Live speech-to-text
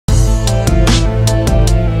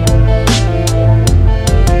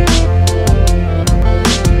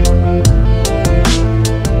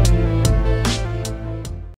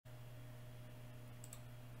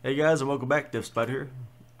guys, and welcome back. Deftspider here.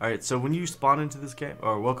 Alright, so when you spawn into this game,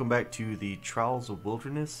 or welcome back to the Trials of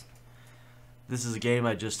Wilderness. This is a game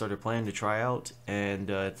I just started playing to try out,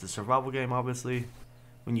 and it's a survival game, obviously.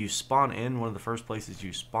 When you spawn in, one of the first places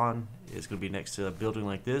you spawn is going to be next to a building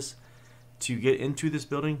like this. To get into this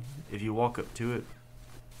building, if you walk up to it,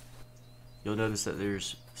 you'll notice that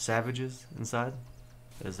there's savages inside,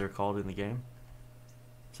 as they're called in the game.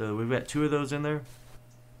 So we've got 2 of those in there.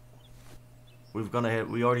 We've gone ahead.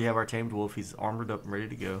 We already have our tamed wolf. He's armored up and ready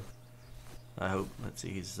to go. I hope. Let's see.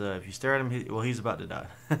 He's if you stare at him, well, he's about to die.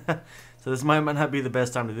 So this might not be the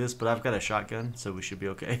best time to do this, but I've got a shotgun, so we should be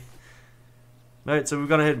okay. Alright, so we've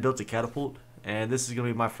gone ahead and built a catapult, and this is going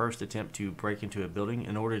to be my first attempt to break into a building.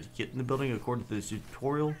 In order to get in the building, according to the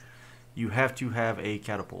tutorial, you have to have a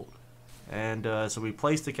catapult. And so we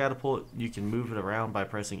place the catapult. You can move it around by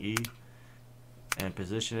pressing E and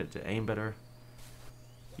position it to aim better.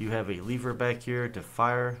 You have a lever back here to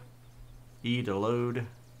fire, E to load,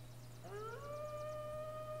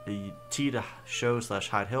 the T to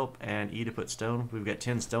show/hide help, and E to put stone. We've got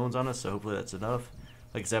 10 stones on us, so hopefully that's enough.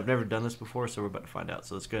 Like I said, I've never done this before, so we're about to find out.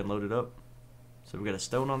 So let's go ahead and load it up. So we've got a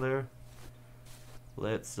stone on there.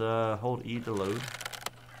 Let's hold E to load.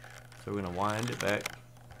 So we're going to wind it back.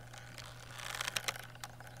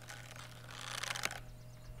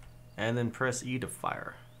 And then press E to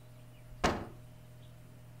fire.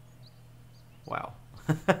 Wow.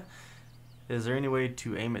 Is there any way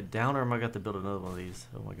to aim it down, or am I got to build another one of these?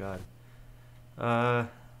 Oh my god.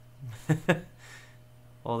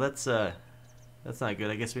 Well, that's not good.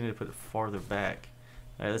 I guess we need to put it farther back.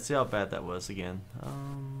 Alright, let's see how bad that was again.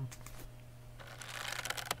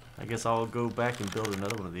 I guess I'll go back and build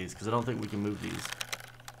another one of these, because I don't think we can move these.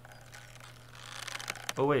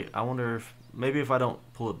 Oh wait, I wonder if maybe if I don't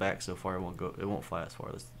pull it back so far, it won't fly as far.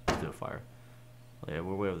 Let's do a fire. Yeah,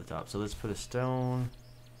 we're way over the top. So let's put a stone.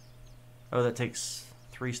 Oh, that takes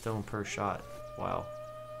 3 stone per shot. Wow.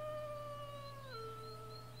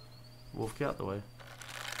 Wolf, get out the way.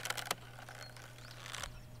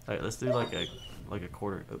 Alright, let's do like a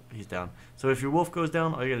quarter. Oh, he's down. So if your wolf goes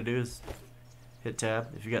down, all you gotta do is hit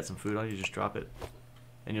tab. If you got some food on you, just drop it.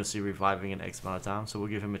 And you'll see reviving in X amount of time. So we'll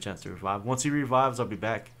give him a chance to revive. Once he revives, I'll be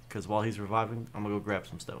back. Because while he's reviving, I'm gonna go grab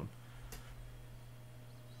some stone.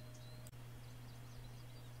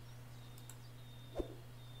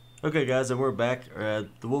 Okay guys, and we're back. The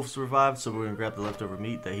wolf's revived, so we're going to grab the leftover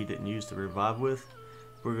meat that he didn't use to revive with.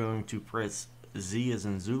 We're going to press Z as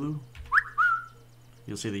in Zulu.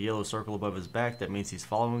 You'll see the yellow circle above his back. That means he's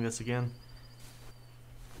following us again.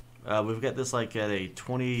 We've got this like at a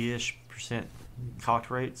 20-ish%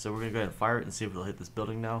 cocked rate, so we're going to go ahead and fire it and see if it'll hit this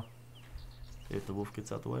building now. If the wolf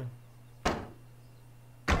gets out the way.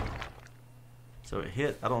 So it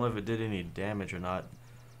hit. I don't know if it did any damage or not.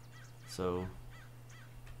 So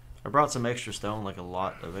I brought some extra stone, like a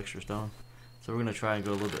lot of extra stone. So we're going to try and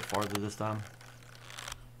go a little bit farther this time.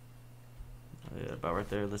 Yeah, about right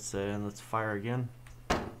there. Let's fire again.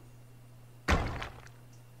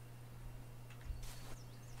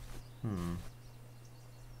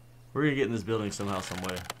 We're going to get in this building somehow, some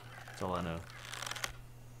way. That's all I know.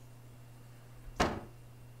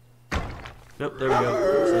 Yep, there we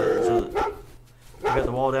go. So we got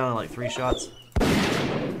the wall down in like 3 shots.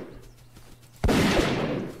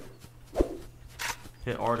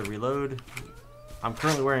 Hit R to reload. I'm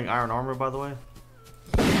currently wearing iron armor, by the way.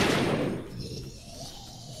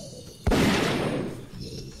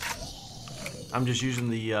 I'm just using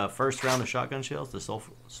the first round of shotgun shells, the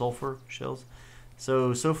sulfur shells.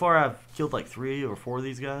 So far I've killed like 3 or 4 of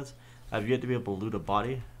these guys. I've yet to be able to loot a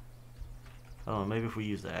body. I don't know, maybe if we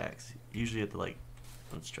use the axe. Usually you have to like,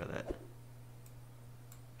 let's try that.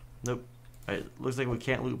 Nope. Alright, looks like we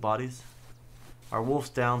can't loot bodies. Our wolf's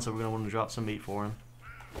down, so we're going to want to drop some meat for him.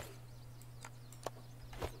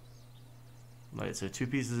 Alright, so 2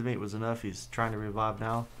 pieces of meat was enough. He's trying to revive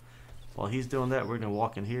now. While he's doing that, we're going to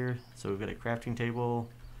walk in here. So we've got a crafting table.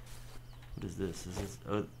 What is this?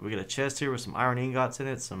 We got a chest here with some iron ingots in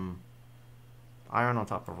it. Some iron on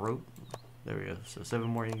top of rope. There we go. So 7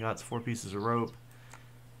 more ingots, 4 pieces of rope,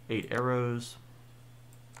 8 arrows,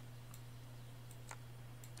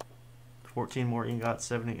 14 more ingots,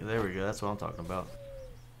 70. There we go. That's what I'm talking about.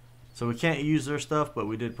 So we can't use their stuff, but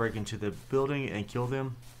we did break into the building and kill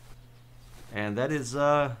them. And that is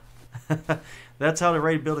that's how to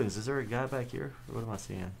raid buildings. Is there a guy back here? Or what am I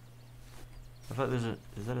seeing? I thought there's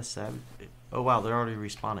is that a savage? Oh wow, they're already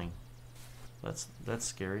respawning. That's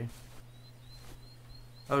scary.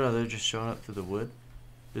 Oh no, they're just showing up through the wood.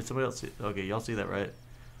 Did somebody else see? Okay, y'all see that, right?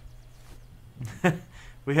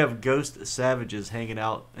 We have ghost savages hanging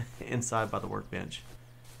out inside by the workbench.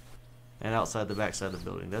 and outside the backside of the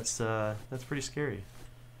building. That's pretty scary.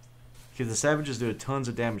 Because the savages do tons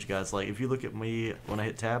of damage, guys. Like if you look at me when I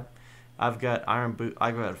hit tab, I've got iron boot.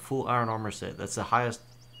 I've got a full iron armor set. That's the highest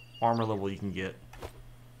armor level you can get.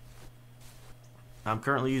 I'm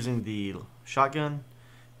currently using the shotgun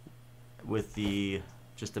with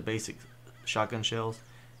just the basic shotgun shells.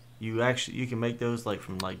 You can make those like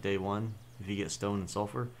from like day one if you get stone and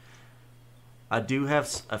sulfur. I do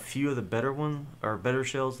have a few of the better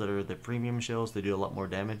shells that are the premium shells. They do a lot more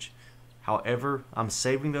damage. However, I'm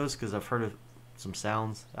saving those because I've heard of some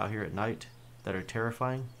sounds out here at night that are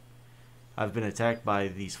terrifying. I've been attacked by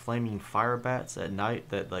these flaming fire bats at night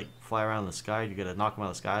that like fly around the sky. You gotta knock them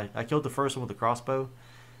out of the sky. I killed the first one with a crossbow.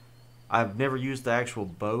 I've never used the actual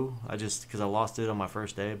bow. Because I lost it on my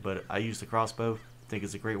first day, but I used the crossbow. I think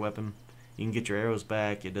it's a great weapon. You can get your arrows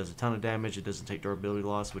back. It does a ton of damage. It doesn't take durability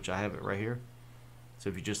loss, which I have it right here. So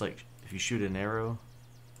if you shoot an arrow,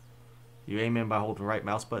 you aim in by holding the right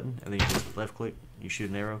mouse button, and then you just left click. You shoot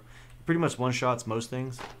an arrow. It pretty much one shots most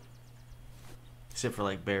things, except for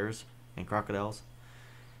like bears and crocodiles,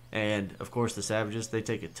 and of course the savages. They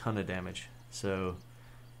take a ton of damage. So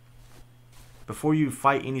before you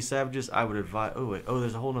fight any savages, I would advise. Oh wait,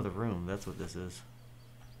 there's a whole other room. That's what this is.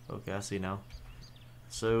 Okay, I see now.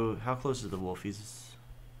 So how close is the wolf? He's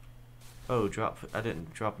I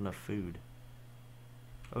didn't drop enough food.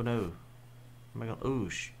 Oh no. Am I gonna? Oh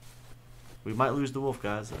we might lose the wolf,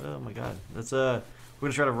 guys. Oh my god. We're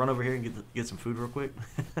gonna try to run over here and get some food real quick.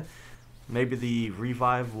 Maybe the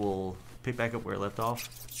revive will pick back up where it left off.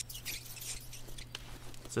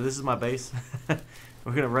 So this is my base.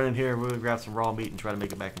 We're gonna run in here. We're gonna grab some raw meat and try to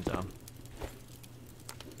make it back in time.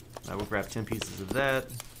 Now we'll grab 10 pieces of that.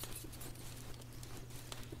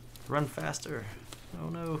 Run faster. Oh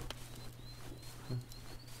no.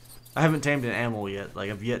 I haven't tamed an animal yet. Like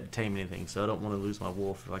I've yet to tame anything, so I don't want to lose my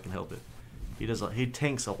wolf if I can help it. He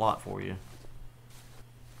tanks a lot for you.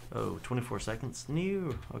 Oh, 24 seconds.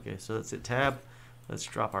 New. Okay, so let's hit tab. Let's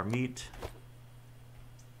drop our meat.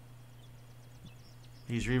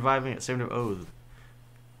 He's reviving at 70. Oh,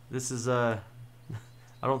 this is I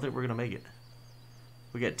don't think we're gonna make it.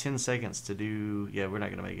 We got 10 seconds to do. Yeah, we're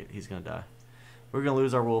not gonna make it. He's gonna die. We're gonna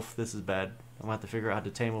lose our wolf. This is bad. I'm gonna have to figure out how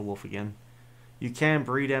to tame a wolf again. You can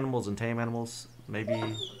breed animals and tame animals. Maybe.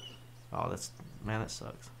 Oh, man, that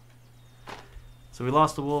sucks. So we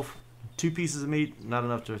lost the wolf. 2 pieces of meat, not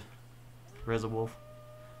enough to res a wolf.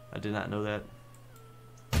 I did not know that.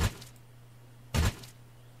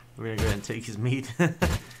 We're gonna go ahead and take his meat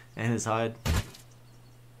and his hide.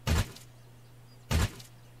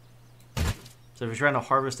 So if you're trying to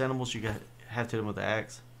harvest animals, you have to hit them with the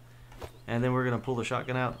axe. And then we're gonna pull the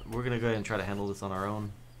shotgun out. We're gonna go ahead and try to handle this on our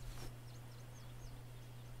own.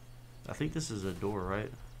 I think this is a door,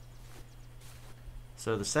 right?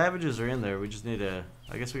 So the savages are in there. We just need to.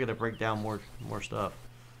 I guess we got to break down more stuff.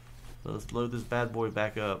 So let's load this bad boy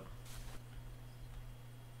back up.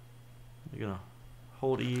 We're gonna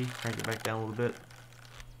hold E, crank it back down a little bit,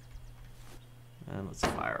 and let's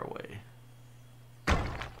fire away.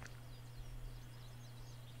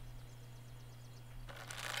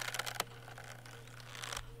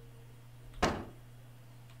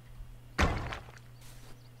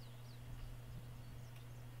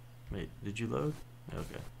 Wait, did you load?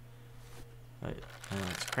 Okay. Alright,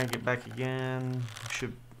 let's crank it back again.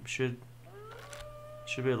 Should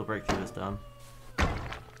be able to break through this time.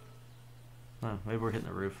 Oh, maybe we're hitting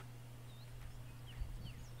the roof.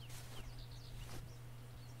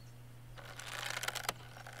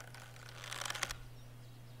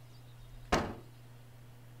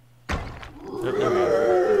 Oh, there we go.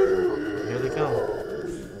 Here they come.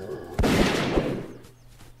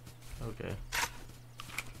 Okay.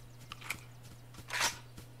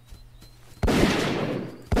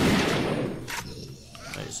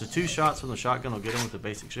 So 2 shots from the shotgun will get him with the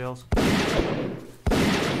basic shells.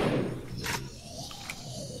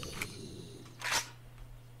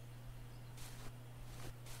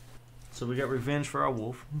 So we got revenge for our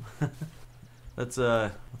wolf. Let's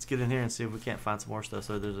get in here and see if we can't find some more stuff.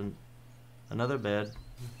 So there's another bed,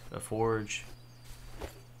 a forge.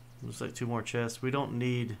 Looks like 2 more chests. We don't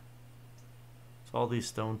need. So all these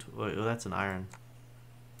stone. Wait, oh, that's an iron.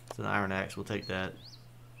 It's an iron axe. We'll take that.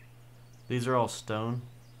 These are all stone.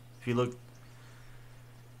 If you look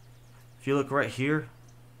right here,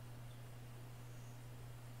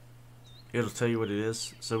 it'll tell you what it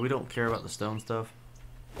is. So we don't care about the stone stuff.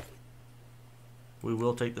 We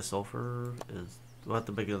will take the sulfur. We'll have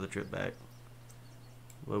to make another trip back.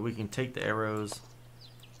 But we can take the arrows.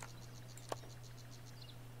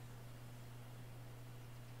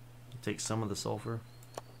 Take some of the sulfur.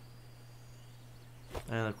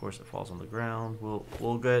 And of course it falls on the ground. We'll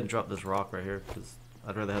go ahead and drop this rock right here because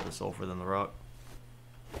I'd rather have the sulfur than the rock.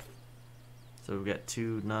 So we've got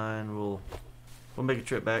 2, 9. We'll make a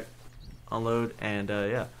trip back, unload, and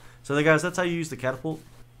yeah. So then guys, that's how you use the catapult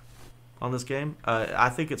on this game. I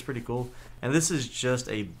think it's pretty cool. And this is just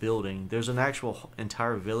a building. There's an actual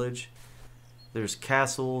entire village. There's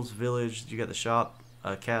castles, village. You got the shop,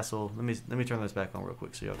 castle. Let me turn this back on real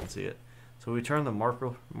quick so y'all can see it. So we turn the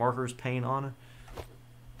markers pane on.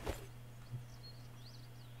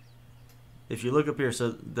 If you look up here,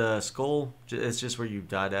 so the skull, it's just where you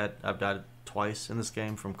died at. I've died twice in this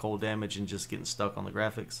game from cold damage and just getting stuck on the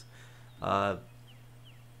graphics. But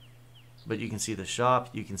you can see the shop,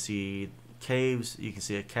 you can see caves, you can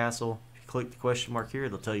see a castle. If you click the question mark here,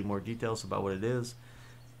 it'll tell you more details about what it is.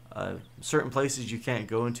 Certain places you can't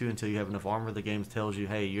go into until you have enough armor. The game tells you,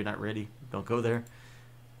 hey, you're not ready, don't go there.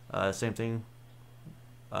 Same thing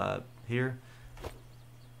here.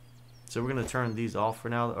 So we're going to turn these off for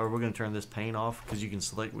now, or we're going to turn this pane off because you can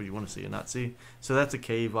select what you want to see and not see. So that's a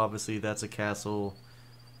cave, obviously. That's a castle.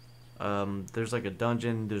 There's like a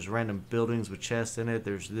dungeon. There's random buildings with chests in it.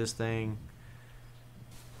 There's this thing.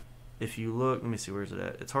 If you look, let me see, where's it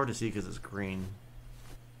at? It's hard to see because it's green.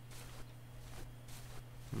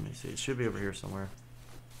 Let me see. It should be over here somewhere.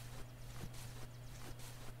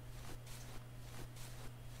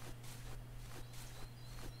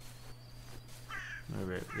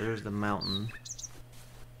 Alright, there's the mountain.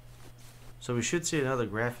 So we should see another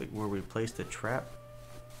graphic where we placed a trap.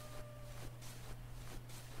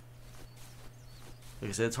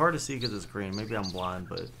 Like I said, it's hard to see because it's green. Maybe I'm blind,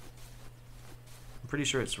 but I'm pretty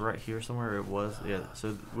sure it's right here somewhere. It was, yeah.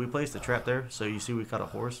 So we placed a trap there. So you see we caught a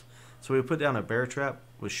horse. So we put down a bear trap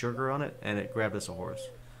with sugar on it, and it grabbed us a horse.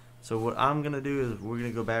 So what I'm going to do is we're going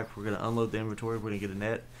to go back. We're going to unload the inventory. We're going to get a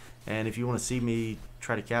net. And if you want to see me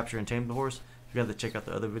try to capture and tame the horse, you got to check out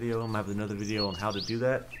the other video. I'm going to have another video on how to do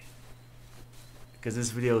that. Because this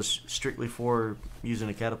video is strictly for using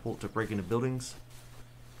a catapult to break into buildings.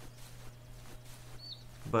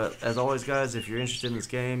 But as always guys, if you're interested in this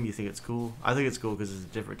game, you think it's cool. I think it's cool because it's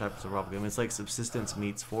a different type of survival game. It's like subsistence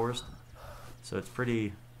meets forest. So it's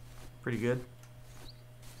pretty good,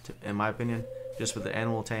 in my opinion. Just with the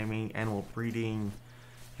animal taming, animal breeding.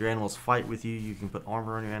 Your animals fight with you. You can put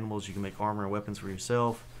armor on your animals. You can make armor and weapons for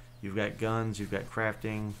yourself. You've got guns, you've got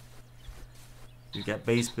crafting, you've got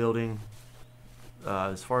base building.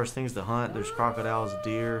 As far as things to hunt, there's crocodiles,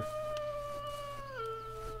 deer,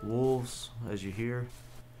 wolves, as you hear.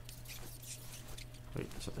 Wait,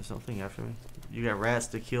 there's something after me. You got rats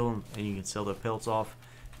to kill, and you can sell their pelts off.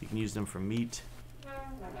 You can use them for meat.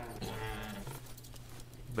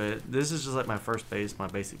 But this is just like my first base, my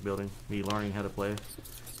basic building, me learning how to play.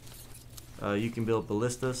 You can build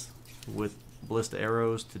ballistas with ballista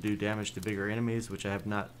arrows to do damage to bigger enemies, which I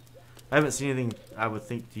haven't seen anything I would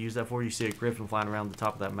think to use that for. You see a griffin flying around the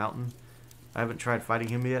top of that mountain. I haven't tried fighting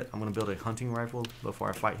him yet. I'm going to build a hunting rifle before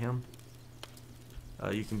I fight him.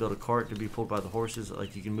 You can build a cart to be pulled by the horses.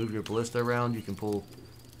 Like, you can move your ballista around. You can pull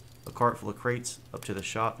a cart full of crates up to the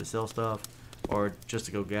shop to sell stuff, or just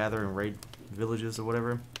to go gather and raid villages or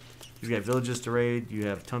whatever. You've got villages to raid. You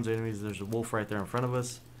have tons of enemies. There's a wolf right there in front of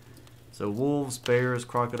us. So wolves, bears,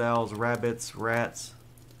 crocodiles, rabbits, rats,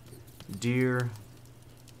 deer,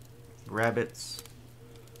 rabbits,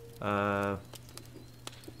 bears.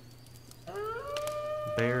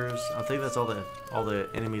 I think that's all the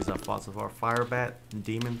enemies I've fought so far. Fire bat,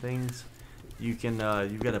 demon things. You can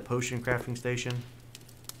you've got a potion crafting station.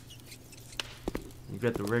 You've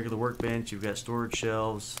got the regular workbench. You've got storage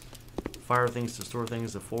shelves, fire things to store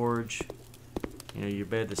things, to forge. You know, your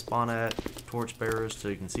bed to spawn at, torch bearers so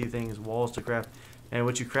you can see things, walls to craft, and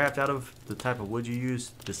what you craft out of, the type of wood you use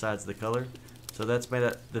decides the color. So that's made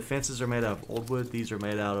out, the fences are made out of old wood. These are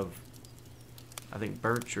made out of, I think,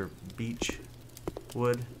 birch or beech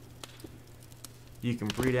wood. You can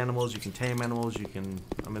breed animals, you can tame animals, you can,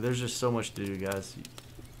 I mean, there's just so much to do, guys.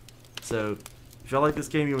 So if y'all like this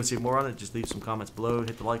game, you want to see more on it, just leave some comments below,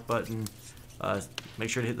 hit the like button, make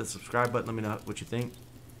sure to hit the subscribe button, let me know what you think.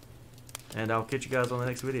 And I'll catch you guys on the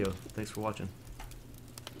next video. Thanks for watching.